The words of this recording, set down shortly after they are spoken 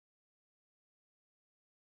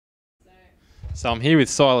So I'm here with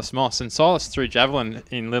Silas Moss, and Silas threw Javelin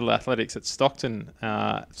in Little Athletics at Stockton.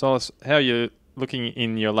 Silas, how are you looking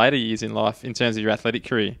in your later years in life in terms of your athletic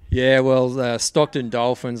career? Yeah, well, Stockton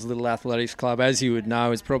Dolphins Little Athletics Club, as you would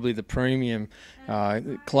know, is probably the premium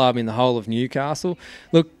club in the whole of Newcastle.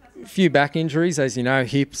 Look, a few back injuries, as you know,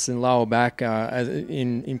 hips and lower back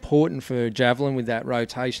important for Javelin with that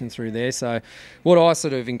rotation through there. So what I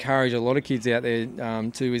sort of encourage a lot of kids out there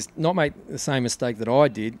to is not make the same mistake that I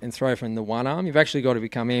did and throw from the one arm. You've actually got to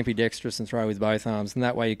become ambidextrous and throw with both arms, and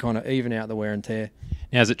that way you kind of even out the wear and tear.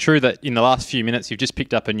 Now, is it true that in the last few minutes you've just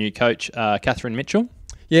picked up a new coach, Catherine Mitchell?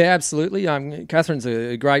 Yeah, absolutely. Catherine's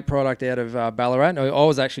a great product out of Ballarat. I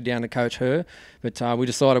was actually down to coach her, but we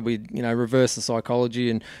decided we'd reverse the psychology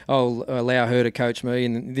and I'll allow her to coach me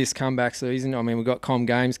in this comeback season. I mean, we've got Com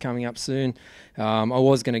Games coming up soon. I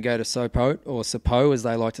was going to go to Sopo, as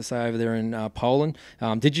they like to say over there in Poland.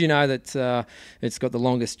 Did you know that it's got the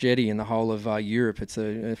longest jetty in the whole of Europe? It's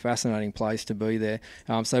a fascinating place to be there.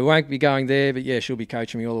 So we won't be going there, but yeah, she'll be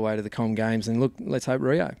coaching me all the way to the Com Games. And look, let's hope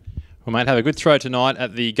Rio. Well, mate, have a good throw tonight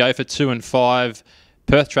at the Go for 2 and 5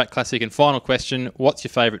 Perth Track Classic. And final question, what's your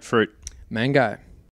favourite fruit? Mango.